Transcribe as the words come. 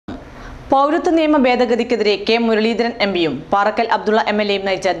പൗരത്വ നിയമ ഭേദഗതിക്കെതിരെ കെ മുരളീധരൻ എംപിയും പാറക്കൽ അബ്ദുള്ള എംഎൽഎയും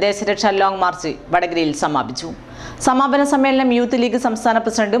നയിച്ച ദേശരക്ഷാ ലോങ് മാർച്ച് വടകരയിൽ സമാപിച്ചു. സമാപന സമ്മേളനം യൂത്ത് ലീഗ് സംസ്ഥാന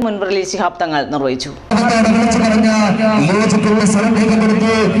പ്രസിഡന്റ് മurali ശിഹാബ് തങ്ങൾ നിർവഹിച്ചു.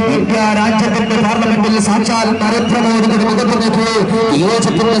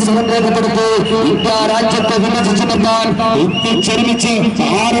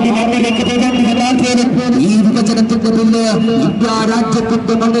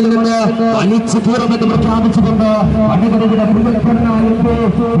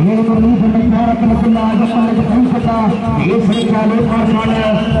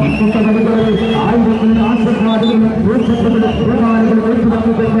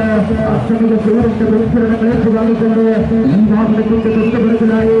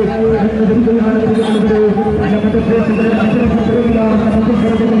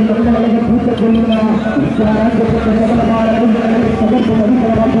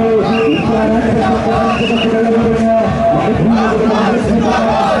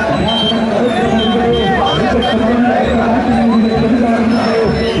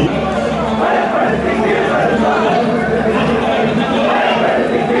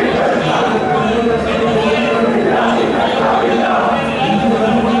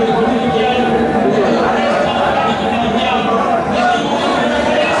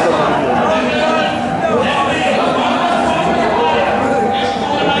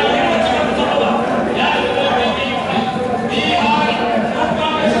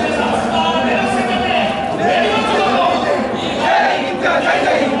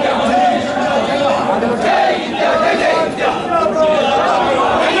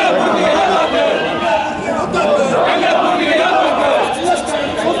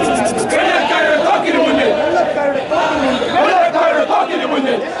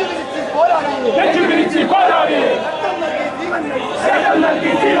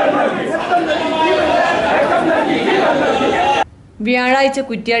 വ്യാഴാഴ്ച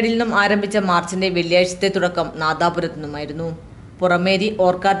കുറ്റ്യാടിയിൽ നിന്നും ആരംഭിച്ച മാർച്ചിന്റെ വെള്ളിയാഴ്ചത്തെ തുടക്കം നാദാപുരത്തു നിന്നുമായിരുന്നു. പുറമേരി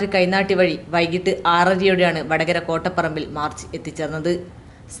ഓർക്കാട്ട് കൈനാട്ടി വഴി വൈകിട്ട് 6:30യോടെയാണ് വടകര കോട്ടപ്പറമ്പിൽ മാർച്ച് എത്തിച്ചേർന്നത്.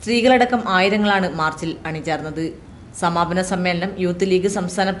 സ്ത്രീകളടക്കം ആയിരങ്ങളാണ് മാർച്ചിൽ അണിചേർന്നത്. സമാപന സമ്മേളനം യൂത്ത് ലീഗ്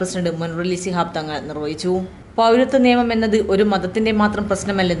സംസ്ഥാന പ്രസിഡന്റ് murali ശിഹാബ് തങ്ങൾ നിർവഹിച്ചു. പൗരത്വ നിയമം എന്നത് ഒരു മതത്തിന്റെ മാത്രം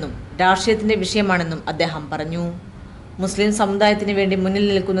പ്രശ്നമല്ലെന്നും രാഷ്ട്രീയത്തിന്റെ വിഷയമാണെന്നും അദ്ദേഹം പറഞ്ഞു. മുസ്ലിം സമുദായത്തിന് വേണ്ടി മുന്നിൽ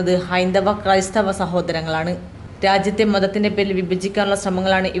നിൽക്കുന്നത് ഹൈന്ദവ ക്രൈസ്തവ സഹോദരങ്ങളാണ്. രാജ്യത്തെ മതത്തിന്റെ പേരിൽ വിഭജിക്കാനുള്ള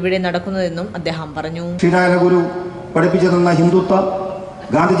ശ്രമങ്ങളാണ് ഇവിടെ നടക്കുന്നതെന്നും അദ്ദേഹം പറഞ്ഞു. ശ്രീനാരായണ ഗുരു പഠിപ്പിച്ചു തന്ന ഹിന്ദുത്വ,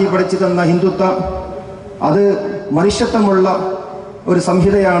 ഗാന്ധിജി പഠിച്ചു തന്ന ഹിന്ദുത്വ, അത് മനുഷ്യത്വമുള്ള ഒരു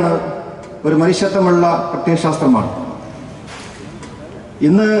സംഹിതയാണ്, ഒരു മനുഷ്യത്വമുള്ള പ്രത്യയശാസ്ത്രമാണ്.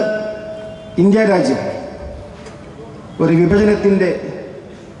 ഇന്ന് ഇന്ത്യ രാജ്യം ഒരു വിഭജനത്തിൻ്റെ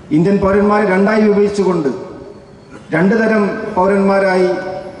ഇന്ത്യൻ പൗരന്മാരെ രണ്ടായി വിഭജിച്ചുകൊണ്ട് രണ്ട് തരം പൗരന്മാരായി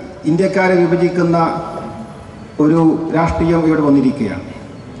ഇന്ത്യക്കാരെ വിഭജിക്കുന്ന ഒരു രാഷ്ട്രീയം ഇവിടെ വന്നിരിക്കുകയാണ്.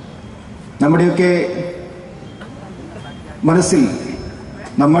 നമ്മുടെയൊക്കെ മനസ്സിൽ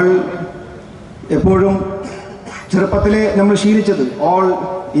നമ്മൾ എപ്പോഴും ചെറുപ്പത്തിലെ നമ്മൾ ശീലിച്ചത് all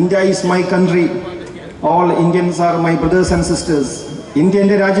India is my country, all Indians are my brothers and sisters, India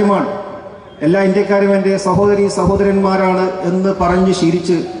എൻ്റെ രാജ്യമാണ്, എല്ലാ ഇന്ത്യക്കാരും എൻ്റെ സഹോദരി സഹോദരന്മാരാണ് എന്ന് പറഞ്ഞ്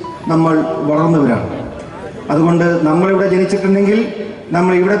ശീലിച്ച് നമ്മൾ വളർന്നവരാണ്. അതുകൊണ്ട് നമ്മളിവിടെ ജനിച്ചിട്ടുണ്ടെങ്കിൽ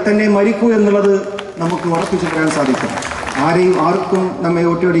നമ്മൾ ഇവിടെ തന്നെ മരിക്കൂ എന്നുള്ളത് നമുക്ക് ഉറപ്പിച്ചു പറയാൻ സാധിക്കും. ആർക്കും നമ്മെ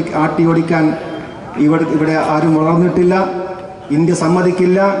ആട്ടി ഓടിക്കാൻ ഇവിടെ ആരും വളർന്നിട്ടില്ല. ഇന്ത്യ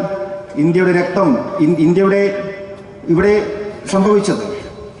സമ്മതിക്കില്ല. ഇന്ത്യയുടെ രക്തം, ഇന്ത്യയുടെ ഇവിടെ സംഭവിച്ചത്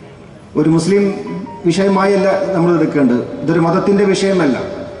ഒരു മുസ്ലിം വിഷയമായല്ല നമ്മൾ എടുക്കേണ്ടത്. ഇതൊരു മതത്തിൻ്റെ വിഷയമല്ല,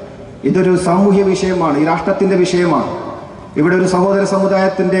 ഇതൊരു സാമൂഹ്യ വിഷയമാണ്, ഈ രാഷ്ട്രത്തിൻ്റെ വിഷയമാണ്. ഇവിടെ ഒരു സഹോദര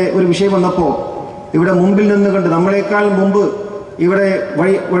സമുദായത്തിൻ്റെ ഒരു വിഷയം വന്നപ്പോൾ ഇവിടെ മുമ്പിൽ നിന്നുകൊണ്ട് നമ്മളെക്കാൾ മുമ്പ് ഇവിടെ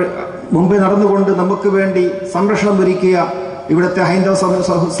മുമ്പേ നടന്നുകൊണ്ട് നമുക്ക് വേണ്ടി സംരക്ഷണം ഒരുക്കിയ ഇവിടുത്തെ ഹൈന്ദവ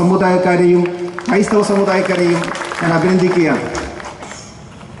സമുദായക്കാരെയും ക്രൈസ്തവ സമുദായക്കാരെയും ഞാൻ അഭിനന്ദിക്കുകയാണ്.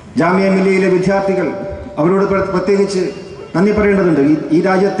 ജാമിയ മില്ലയിലെ വിദ്യാർത്ഥികൾ, അവരോട് പ്രത്യേകിച്ച് നന്ദി പറയേണ്ടതുണ്ട്. ഈ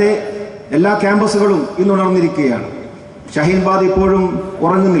രാജ്യത്തെ എല്ലാ ക്യാമ്പസുകളും ഇന്ന് ഉണർന്നിരിക്കുകയാണ്. ഷഹീൻബാദ് ഇപ്പോഴും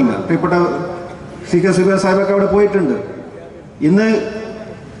ഉറങ്ങുന്നില്ല. പ്രിയപ്പെട്ട CK സുബൈർ സാഹിബൊക്കെ അവിടെ പോയിട്ടുണ്ട്. ഇന്ന്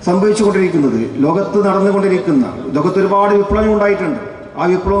സംഭവിച്ചുകൊണ്ടിരിക്കുന്നത്, ലോകത്ത് നടന്നുകൊണ്ടിരിക്കുന്ന, ലോകത്ത് ഒരുപാട് വിപ്ലവം ഉണ്ടായിട്ടുണ്ട്. ആ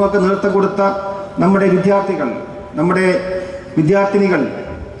വിപ്ലവങ്ങൾക്ക് നേതൃത്വം കൊടുത്ത നമ്മുടെ വിദ്യാർത്ഥികൾ, നമ്മുടെ വിദ്യാർത്ഥിനികൾ,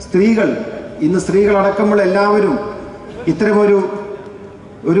 സ്ത്രീകൾ, ഇന്ന് സ്ത്രീകളടക്കമുള്ള എല്ലാവരും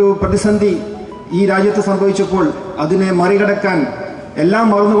ഇത്തരമൊരു പ്രതിസന്ധി ഈ രാജ്യത്ത് സംഭവിച്ചപ്പോൾ അതിനെ മറികടക്കാൻ എല്ലാം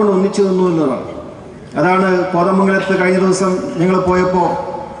മറന്നുകൊണ്ട് ഒന്നിച്ചു നിന്നു എന്നതാണ്. അതാണ് കോതമംഗലത്ത് കഴിഞ്ഞ ദിവസം ഞങ്ങൾ പോയപ്പോൾ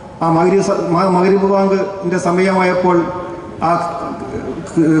ആ മഗ്‌രിബ് ബാങ്കിൻ്റെ സമയമായപ്പോൾ ആ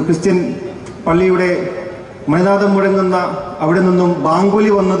ക്രിസ്ത്യൻ പള്ളിയുടെ മണിനാഥം മുഴങ്ങുന്ന അവിടെ നിന്നും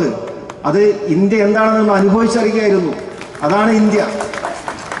ബാങ്കുലി വന്നത് അത് ഇന്ത്യ എന്താണെന്ന് നമ്മൾ അനുഭവിച്ചറിയുകയായിരുന്നു. അതാണ് India.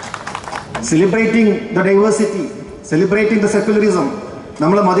 Celebrating the diversity, celebrating the secularism.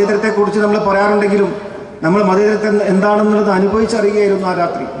 നമ്മൾ മതേതരത്തെക്കുറിച്ച് നമ്മൾ പറയാറുണ്ടെങ്കിലും നമ്മൾ മതേതരത്വം എന്താണെന്നുള്ളത് അനുഭവിച്ചറിയുകയായിരുന്നു ആ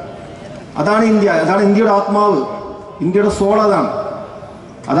രാത്രി. അതാണ് ഇന്ത്യ, അതാണ് ഇന്ത്യയുടെ ആത്മാവ്, ഇന്ത്യയുടെ സോൾ.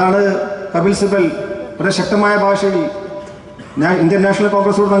 അതാണ് കപിൽ സിബൽ വളരെ ശക്തമായ ഭാഷയിൽ ഇന്ത്യൻ നാഷണൽ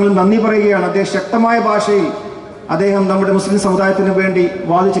കോൺഗ്രസോട് ഞങ്ങൾ നന്ദി പറയുകയാണ്. അദ്ദേഹം ശക്തമായ ഭാഷയിൽ അദ്ദേഹം നമ്മുടെ മുസ്ലിം സമുദായത്തിന് വേണ്ടി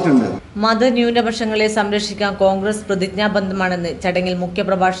വാദിച്ചിട്ടുണ്ട്. മതന്യൂനപക്ഷങ്ങളെ സംരക്ഷിക്കാൻ കോൺഗ്രസ് പ്രതിജ്ഞാബദ്ധമാണെന്ന് ചടങ്ങിൽ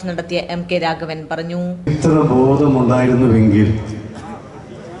മുഖ്യപ്രഭാഷണം നടത്തിയ MK രാഘവൻ പറഞ്ഞു. ഇത്ര ബോധമുണ്ടായിരുന്നുവെങ്കിൽ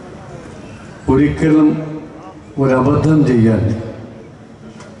ഒരിക്കലും ഒരബദ്ധം ചെയ്യാൻ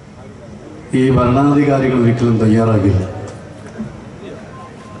ഈ ഭരണാധികാരികൾ ഒരിക്കലും തയ്യാറാകില്ല.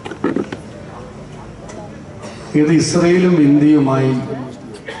 ഇത് ഇസ്രയേലും ഇന്ത്യയുമായി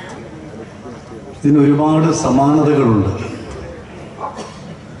ഇതിനൊരുപാട് സമാനതകളുണ്ട്.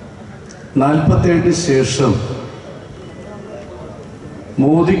 47 ശേഷം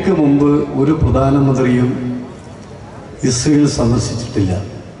മോദിക്ക് മുമ്പ് ഒരു പ്രധാനമന്ത്രിയും ഇസ്രയേൽ സന്ദർശിച്ചിട്ടില്ല.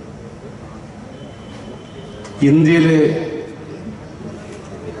 ഇന്ത്യയിലെ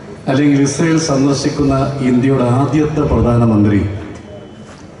അല്ലെങ്കിൽ ഇസ്രയേൽ സന്ദർശിക്കുന്ന ഇന്ത്യയുടെ ആദ്യത്തെ പ്രധാനമന്ത്രി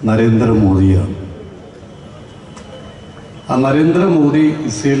നരേന്ദ്രമോദിയാണ്. ആ നരേന്ദ്രമോദി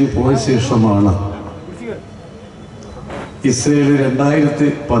ഇസ്രയേലിൽ പോയ ശേഷമാണ് ഇസ്രയേൽ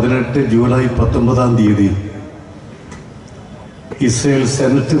 2018 ജൂലൈ 19 ഇസ്രയേൽ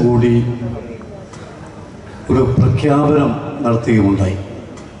സെനറ്റ് കൂടി ഒരു പ്രഖ്യാപനം നടത്തുകയുമുണ്ടായി,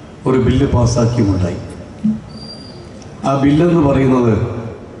 ഒരു ബില്ല് പാസ്സാക്കിയുമുണ്ടായി. ആ ബില്ലെന്ന് പറയുന്നത്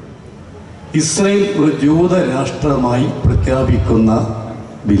ഇസ്രയേൽ ഒരു ജൂത രാഷ്ട്രമായി പ്രഖ്യാപിക്കുന്ന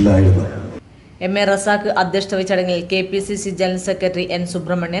ബില്ലായിരുന്നു. MA റസാഖ് അധ്യക്ഷത വഹിച്ച ചടങ്ങിൽ KPCC general secretary N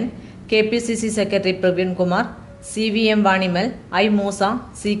Subramanian, KPCC secretary Praveen Kumar, CVM Vanimel, I Musa,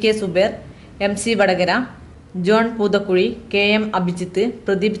 CK Zubair, MC Vadakara, John Poothakuzhi, KM Abhijith,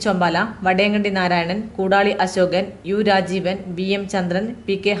 Pradeep ചൊമ്പാല, വടയങ്കണ്ടി Narayanan, Koodali Ashokan, U Rajeevan, VM Chandran,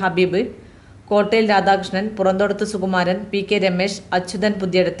 PK Habib, കോട്ടയിൽ Radhakrishnan, Puranthodath Sukumaran, PK Ramesh, Achuthan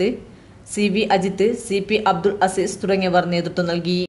Puthiyadath, CV Ajith, CP Abdul Azeez തുടങ്ങിയവർ നേതൃത്വം നൽകി.